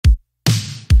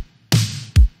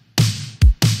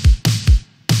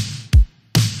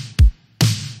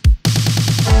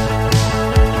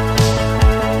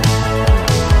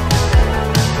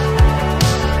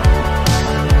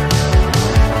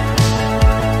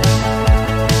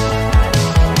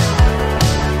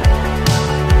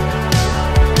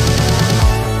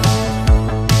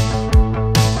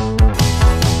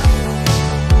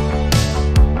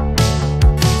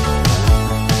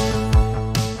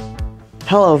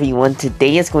Hello everyone,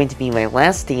 today is going to be my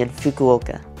last day in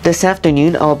Fukuoka. This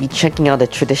afternoon I'll be checking out a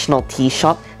traditional tea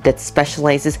shop that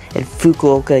specializes in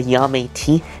Fukuoka Yame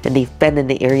tea, and they've been in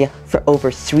the area for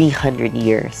over 300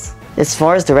 years. As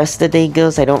far as the rest of the day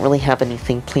goes, I don't really have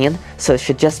anything planned, so it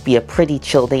should just be a pretty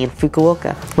chill day in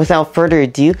Fukuoka. Without further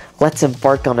ado, let's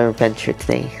embark on our adventure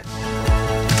today.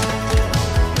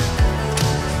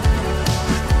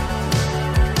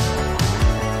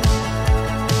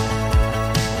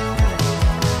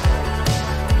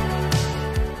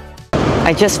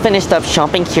 I just finished up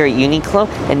shopping here at Uniqlo,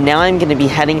 and now I'm going to be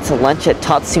heading to lunch at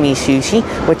Tatsumi Sushi,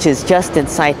 which is just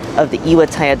inside of the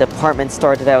Iwataya department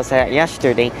store that I was at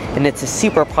yesterday, and it's a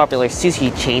super popular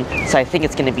sushi chain, so I think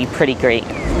it's going to be pretty great.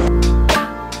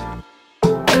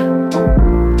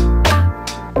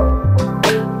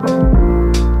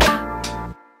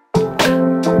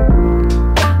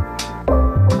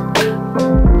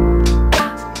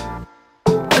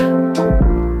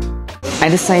 I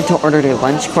decided to order their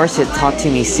lunch course at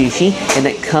Tatsumi Sushi, and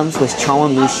it comes with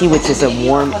chawanmushi, which is a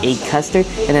warm egg custard,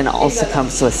 and then it also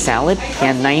comes with salad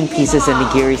and 9 pieces of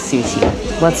nigiri sushi.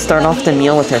 Let's start off the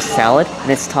meal with our salad,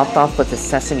 and it's topped off with a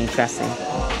sesame dressing.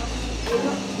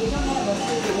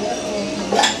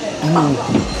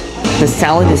 The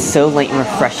salad is so light and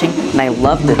refreshing, and I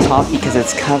love the top because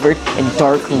it's covered in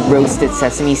dark roasted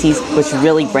sesame seeds, which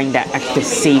really bring that extra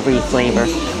savory flavor.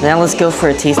 Now let's go for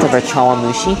a taste of our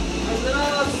chawanmushi.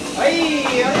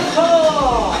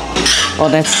 Oh,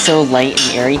 that's so light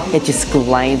and airy, it just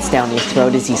glides down your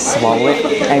throat as you swallow it.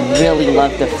 I really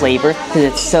love the flavor because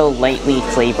it's so lightly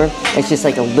flavored. It's just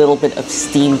like a little bit of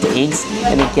steamed eggs,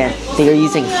 and again, they are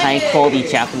using high quality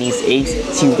Japanese eggs,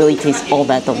 so you really taste all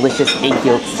that delicious egg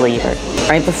yolk flavor.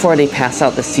 Right before they pass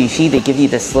out the sushi, they give you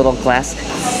this little glass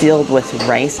filled with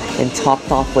rice and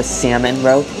topped off with salmon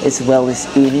roe, as well as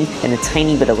uni and a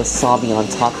tiny bit of wasabi on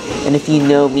top. And if you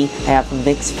know me, I have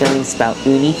mixed feelings about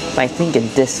uni, but I think in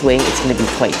this way it's going to be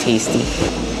quite tasty.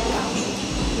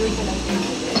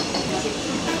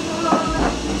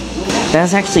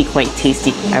 That's actually quite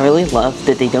tasty. I really love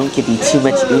that they don't give you too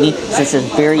much uni, since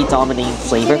it's a very dominating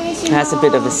flavor. It has a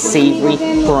bit of a savory,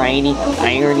 briny,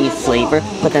 irony flavor,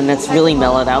 but then that's really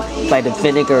mellowed out by the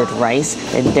vinegared rice,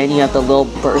 and then you have the little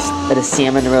burst of the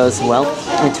salmon roe as well.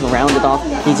 And to round it off,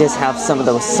 you just have some of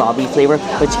the wasabi flavor,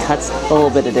 which cuts a little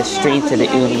bit of the strength of the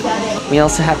uni. We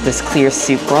also have this clear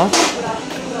soup broth.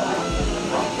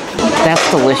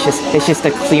 That's delicious. It's just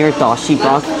a clear dashi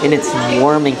broth, and it's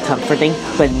warm and comforting.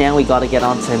 But now we gotta get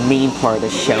on to the main part of the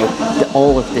show,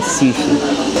 all of the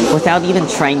sushi. Without even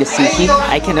trying the sushi,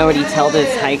 I can already tell that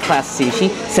it's high-class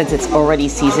sushi, since it's already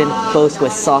seasoned both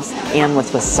with sauce and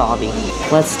with wasabi.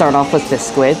 Let's start off with the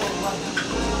squid.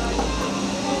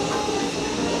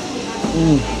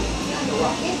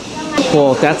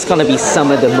 Well, that's gonna be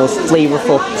some of the most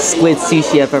flavorful squid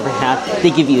sushi I've ever had. They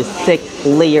give you a thick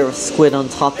layer of squid on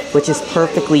top, which is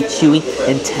perfectly chewy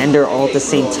and tender all at the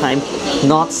same time,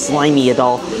 not slimy at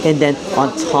all. And then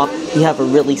on top, you have a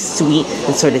really sweet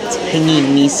and sort of tangy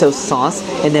miso sauce,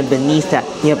 and then beneath that,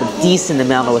 you have a decent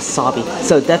amount of wasabi.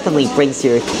 So it definitely brings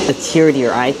a tear to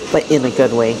your eye, but in a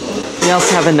good way. We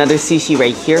also have another sushi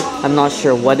right here. I'm not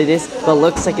sure what it is, but it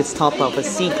looks like it's topped off with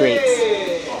sea grapes.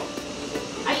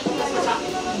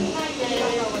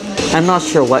 I'm not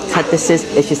sure what cut this is.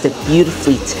 It's just a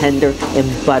beautifully tender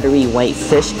and buttery white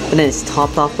fish, and then it's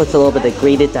topped off with a little bit of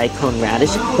grated daikon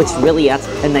radish, which really adds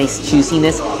a nice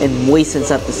juiciness and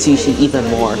moistens up the sushi even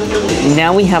more.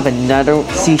 Now we have another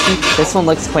sushi. This one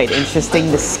looks quite interesting.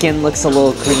 The skin looks a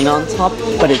little green on top,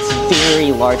 but it's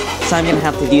very large, so I'm gonna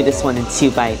have to do this one in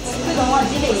 2 bites.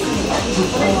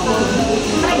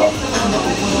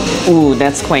 Ooh,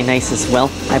 that's quite nice as well.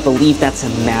 I believe that's a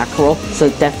mackerel, so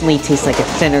it definitely tastes like a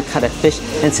thinner cut of fish,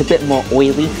 and it's a bit more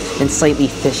oily and slightly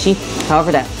fishy.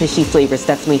 However, that fishy flavor is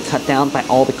definitely cut down by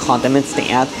all the condiments they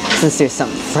add, since there's some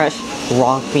fresh,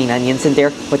 raw green onions in there,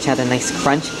 which add a nice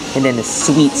crunch, and then a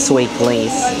sweet soy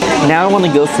glaze. Now I want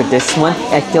to go for this one.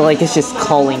 I feel like it's just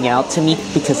calling out to me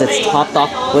because it's topped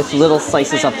off with little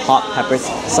slices of hot peppers,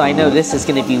 so I know this is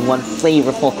going to be one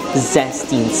flavorful,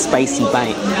 zesty, and spicy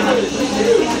bite.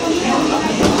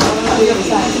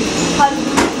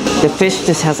 The fish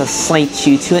just has a slight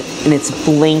chew to it, and it's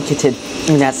blanketed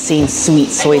in that same sweet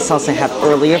soy sauce I had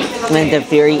earlier. And at the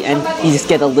very end, you just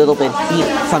get a little bit of heat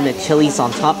from the chilies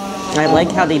on top. And I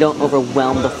like how they don't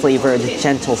overwhelm the flavor of the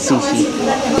gentle sushi.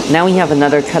 Now we have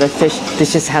another cut of fish.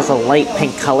 This just has a light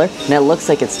pink color, and it looks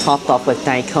like it's topped off with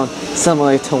daikon,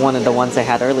 similar to one of the ones I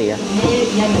had earlier.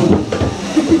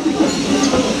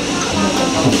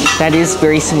 That is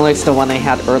very similar to the one I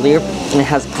had earlier. It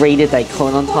has grated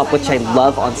daikon on top, which I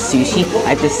love on sushi,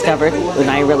 I've discovered, and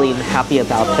I really am happy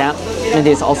about that. And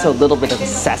there's also a little bit of a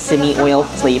sesame oil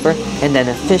flavor, and then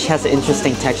the fish has an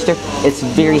interesting texture. It's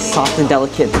very soft and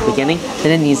delicate at the beginning, and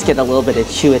then you just get a little bit of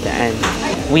chew at the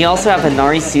end. We also have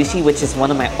Inari sushi, which is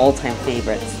one of my all-time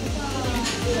favorites.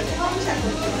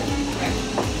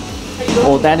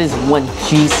 Oh, that is one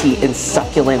juicy and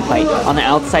succulent bite. On the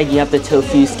outside, you have the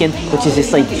tofu skin, which is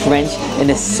just like drenched in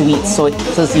a sweet soy.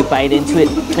 So as you bite into it,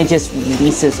 it just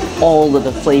releases all of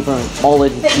the flavor and all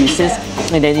of the juices.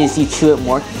 And then as you chew it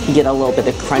more, you get a little bit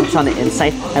of crunch on the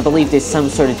inside. I believe there's some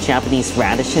sort of Japanese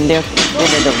radish in there. And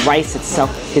then the rice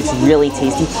itself is really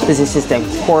tasty because it's just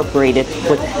incorporated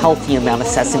with a healthy amount of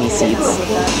sesame seeds.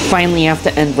 Finally, I have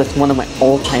to end with one of my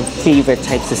all-time favorite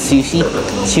types of sushi,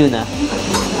 tuna.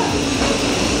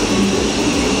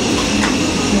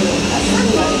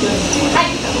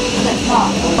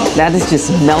 That is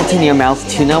just melt in your mouth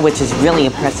tuna, which is really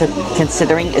impressive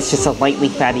considering it's just a lightly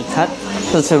fatty cut.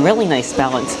 So it's a really nice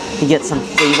balance. You get some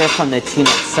flavor from the tuna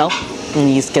itself, and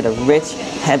you just get a rich,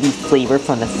 heavy flavor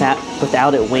from the fat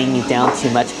without it weighing you down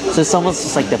too much. So it's almost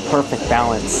just like the perfect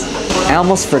balance. I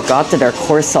almost forgot that our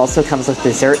course also comes with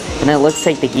dessert, and it looks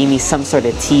like they gave me some sort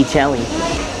of tea jelly.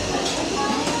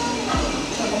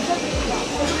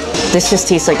 This just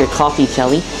tastes like a coffee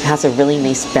jelly. It has a really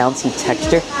nice bouncy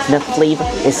texture. And the flavor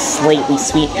is slightly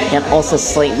sweet and also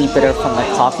slightly bitter from the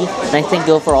coffee. And I think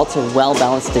overall it's a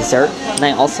well-balanced dessert. And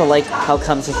I also like how it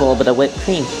comes with a little bit of whipped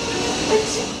cream.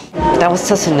 That was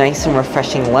such a nice and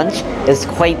refreshing lunch. It was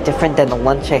quite different than the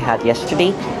lunch I had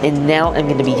yesterday. And now I'm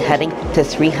going to be heading to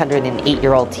 308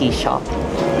 Year Old Tea Shop.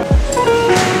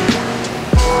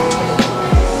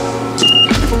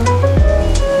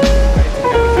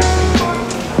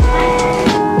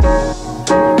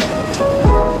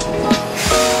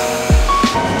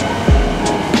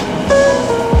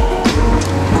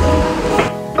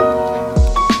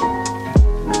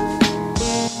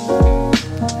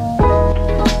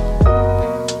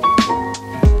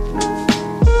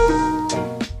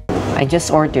 I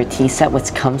just ordered their tea set,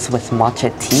 which comes with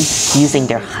matcha tea using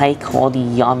their high quality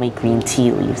Yame green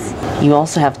tea leaves. You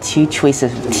also have two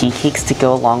choices of tea cakes to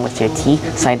go along with your tea,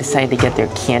 so I decided to get their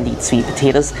candied sweet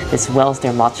potatoes as well as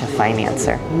their matcha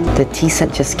financer. The tea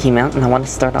set just came out, and I want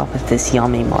to start off with this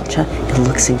Yame matcha. It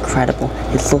looks incredible.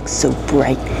 It looks so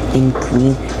bright and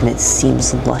green, and it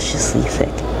seems lusciously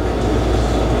thick.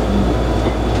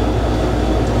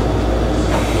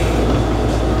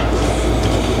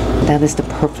 That is the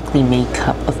perfectly made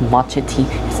cup of matcha tea.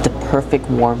 It's the perfect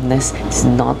warmness. It's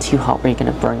not too hot where you're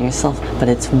gonna burn yourself, but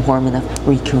it's warm enough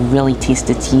where you can really taste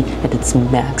the tea at its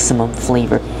maximum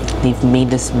flavor. They've made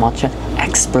this matcha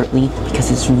expertly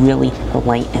because it's really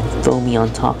light and foamy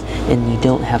on top, and you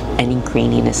don't have any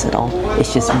graininess at all.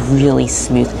 It's just really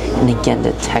smooth, and again,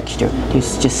 the texture.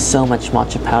 There's just so much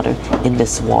matcha powder in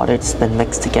this water that's been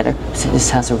mixed together, so it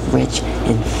just has a rich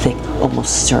and thick,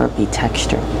 almost syrupy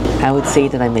texture. I would say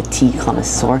that I'm a tea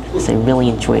connoisseur because I really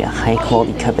enjoy a high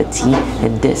quality cup of tea,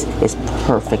 and this is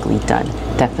perfectly done.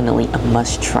 Definitely a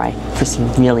must try for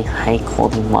some really high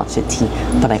quality matcha tea,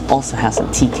 but I also have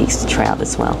some tea cakes to try out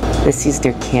as well. This is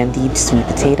their candied sweet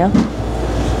potato.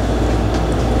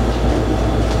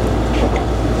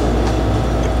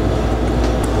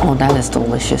 Oh, that is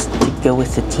delicious to go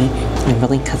with the tea. It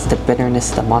really cuts the bitterness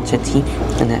of the matcha tea,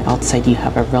 and then outside you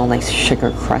have a real nice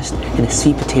sugar crust, and the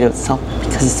sweet potato itself,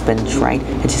 because it's been dried,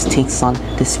 it just takes on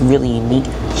this really unique,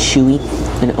 chewy,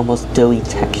 and almost doughy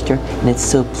texture, and it's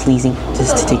so pleasing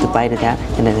just to take a bite of that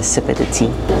and then a sip of the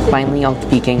tea. Finally, I'll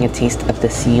be getting a taste of the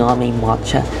Yame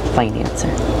matcha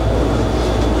financer.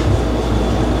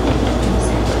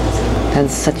 It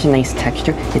has such a nice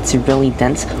texture. It's really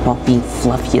dense while being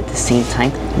fluffy at the same time,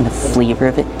 and the flavor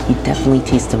of it, you definitely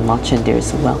taste the matcha in there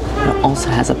as well. And it also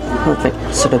has a perfect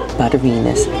sort of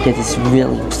butteriness that is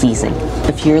really pleasing.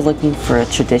 If you're looking for a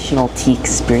traditional tea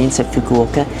experience at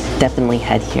Fukuoka, definitely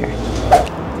head here.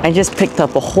 I just picked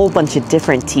up a whole bunch of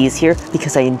different teas here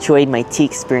because I enjoyed my tea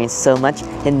experience so much,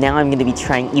 and now I'm going to be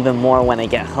trying even more when I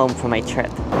get home from my trip.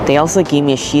 They also gave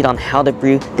me a sheet on how to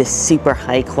brew this super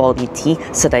high quality tea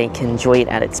so that I can enjoy it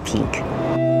at its peak.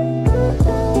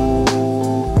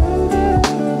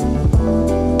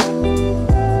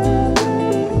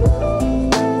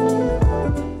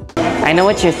 I know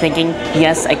what you're thinking.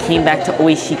 Yes, I came back to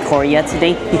Oishi Korea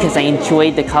today because I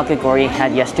enjoyed the kakigori I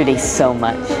had yesterday so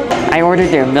much. I ordered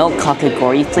their milk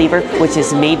kakigori flavor, which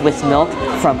is made with milk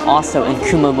from also in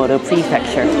Kumamoto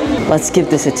Prefecture. Let's give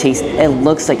this a taste. It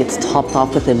looks like it's topped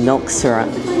off with a milk syrup.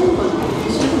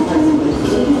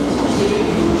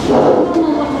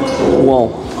 Whoa.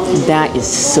 That is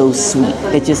so sweet.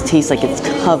 It just tastes like it's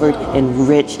covered in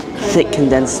rich, thick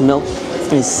condensed milk.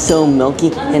 It's so milky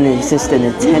and it's just an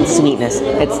intense sweetness.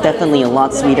 It's definitely a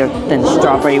lot sweeter than the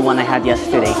strawberry one I had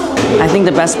yesterday. I think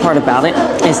the best part about it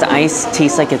is the ice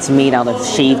tastes like it's made out of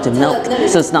shaved milk.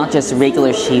 So it's not just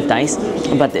regular shaved ice,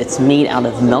 but it's made out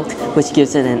of milk, which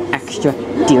gives it an extra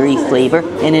dairy flavor.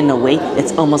 And in a way,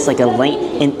 it's almost like a light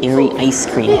and airy ice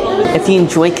cream. If you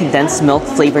enjoy condensed milk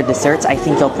flavored desserts, I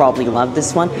think you'll probably love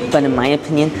this one. But in my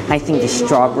opinion, I think the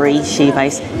strawberry shave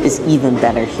ice is even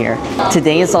better here.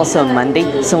 Today is also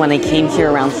Monday, so when I came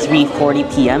here around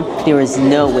 3:40 p.m., there was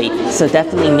no wait. So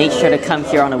definitely make sure to come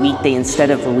here on a weekday instead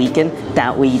of a weekend.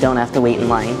 That way you don't have to wait in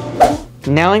line.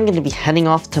 Now I'm going to be heading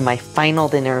off to my final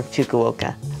dinner in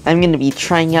Fukuoka. I'm going to be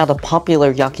trying out a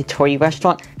popular yakitori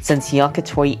restaurant since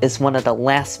yakitori is one of the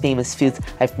last famous foods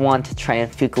I've wanted to try in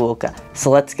Fukuoka. So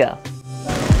let's go.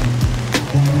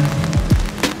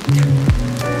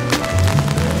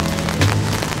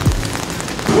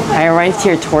 I arrived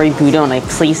here at Toribudo and I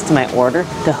placed my order.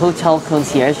 The hotel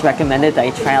concierge recommended that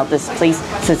I try out this place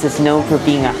since it's known for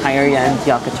being a higher-end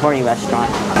yakitori restaurant.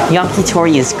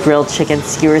 Yakitori is grilled chicken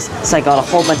skewers, so I got a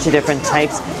whole bunch of different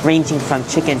types ranging from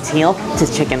chicken tail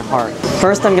to chicken heart.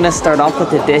 First, I'm going to start off with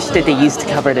the dish that they use to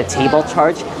cover the table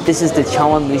charge. This is the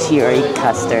chawanmushi or egg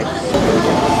custard.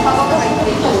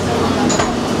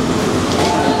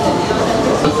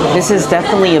 This is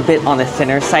definitely a bit on the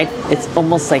thinner side. It's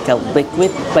almost like a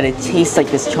liquid, but it tastes like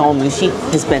this chawanmushi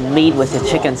has been made with a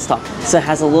chicken stock. So it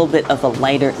has a little bit of a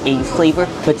lighter egg flavor,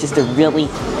 but just a really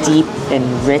deep and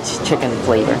rich chicken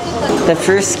flavor. The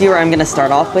first skewer I'm going to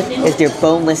start off with is their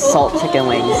boneless salt chicken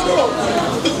wings.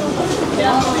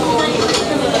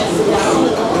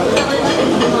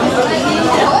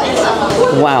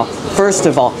 Wow. First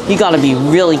of all, you gotta be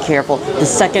really careful. The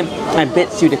second I bit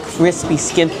through the crispy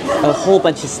skin, a whole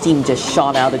bunch of steam just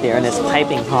shot out of there and it's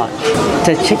piping hot.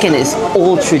 The chicken is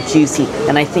ultra juicy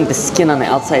and I think the skin on the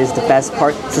outside is the best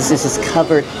part since this is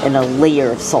covered in a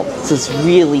layer of salt. So it's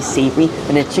really savory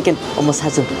and the chicken almost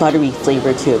has a buttery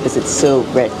flavor to it because it's so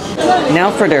rich.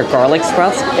 Now for their garlic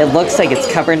sprouts, it looks like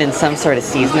it's covered in some sort of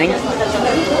seasoning.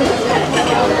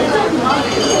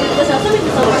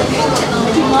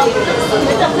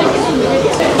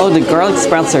 Oh, the garlic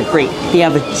sprouts are great. They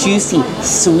have a juicy,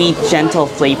 sweet, gentle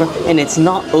flavor, and it's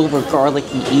not over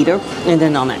garlicky either. And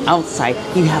then on the outside,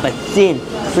 you have a thin,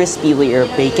 crispy layer of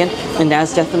bacon, and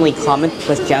that's definitely common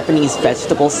with Japanese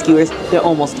vegetable skewers. They're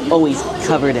almost always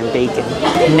covered in bacon.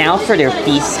 Now for their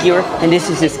beef skewer, and this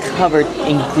is just covered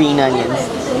in green onions.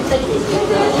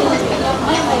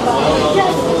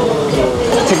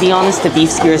 To be honest, the beef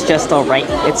skewer is just alright.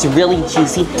 It's really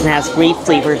juicy and has great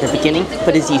flavor at the beginning,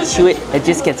 but as you chew it, it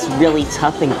just gets really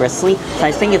tough and bristly. So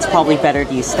I think it's probably better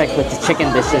to stick with the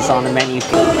chicken dishes on the menu.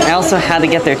 I also had to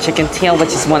get their chicken tail, which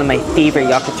is one of my favorite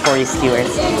yakitori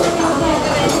skewers.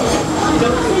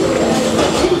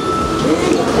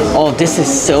 Oh, this is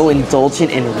so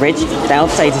indulgent and rich. The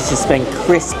outside has just been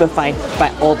crispified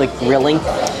by all the grilling.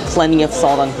 Plenty of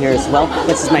salt on here as well.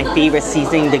 This is my favorite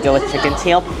seasoning to go with chicken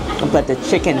tail. But the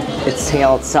chicken, its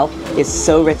tail itself, is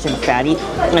so rich and fatty.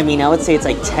 I mean, I would say it's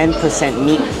like 10%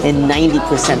 meat and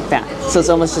 90% fat. So it's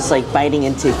almost just like biting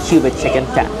into a cube of chicken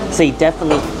fat. So you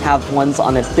definitely have ones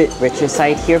on a bit richer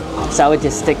side here. So I would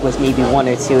just stick with maybe one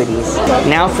or two of these.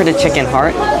 Now for the chicken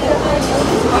heart.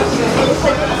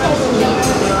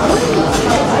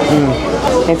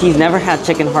 If you've never had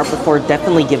chicken heart before,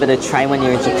 definitely give it a try when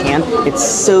you're in Japan. It's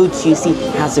so juicy,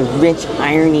 has a rich,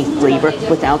 irony flavor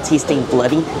without tasting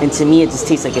bloody, and to me it just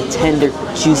tastes like a tender,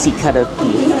 juicy cut of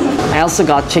beef. I also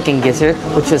got chicken gizzard,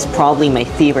 which was probably my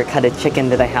favorite cut of chicken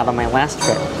that I had on my last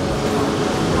trip.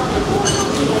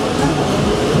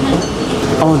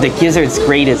 Oh, the gizzard's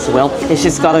great as well. It's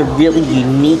just got a really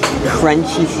unique,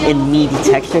 crunchy, and meaty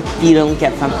texture you don't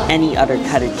get from any other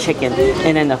cut of chicken.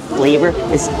 And then the flavor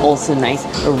is also nice,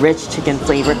 a rich chicken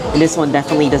flavor. And this one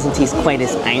definitely doesn't taste quite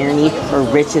as irony or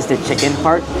rich as the chicken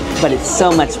heart, but it's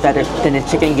so much better than the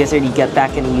chicken gizzard you get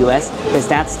back in the US, because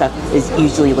that stuff is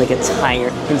usually like a tire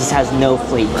and just has no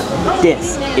flavor.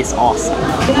 This is awesome.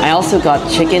 I also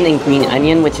got chicken and green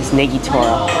onion, which is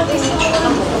negitoro.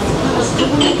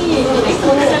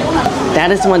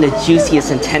 That is one of the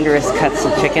juiciest and tenderest cuts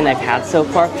of chicken I've had so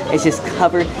far. It's just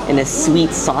covered in a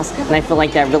sweet sauce, and I feel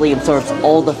like that really absorbs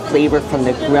all the flavor from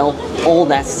the grill, all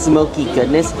that smoky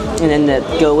goodness. And then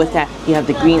to go with that, you have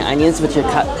the green onions, which are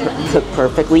cooked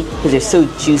perfectly because they're so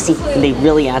juicy and they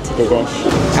really add to the dish.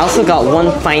 I also got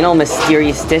one final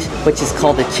mysterious dish, which is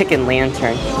called the chicken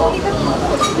lantern.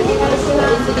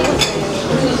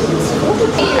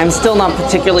 I'm I'm still not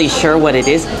particularly sure what it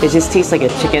is. It just tastes like a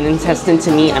chicken intestine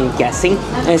to me, I'm guessing.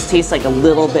 And it tastes like a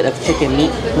little bit of chicken meat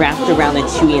wrapped around a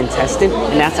chewy intestine,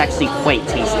 and that's actually quite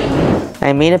tasty.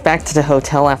 I made it back to the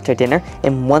hotel after dinner,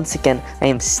 and once again, I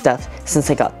am stuffed since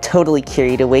I got totally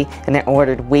carried away and I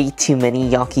ordered way too many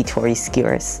yakitori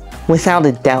skewers. Without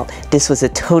a doubt, this was a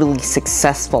totally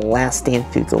successful last day in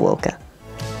Fukuoka.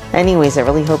 Anyways, I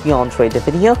really hope you all enjoyed the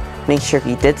video. Make sure if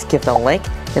you did, give it a like,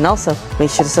 and also make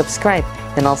sure to subscribe.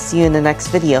 And I'll see you in the next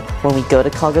video when we go to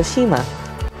Kagoshima.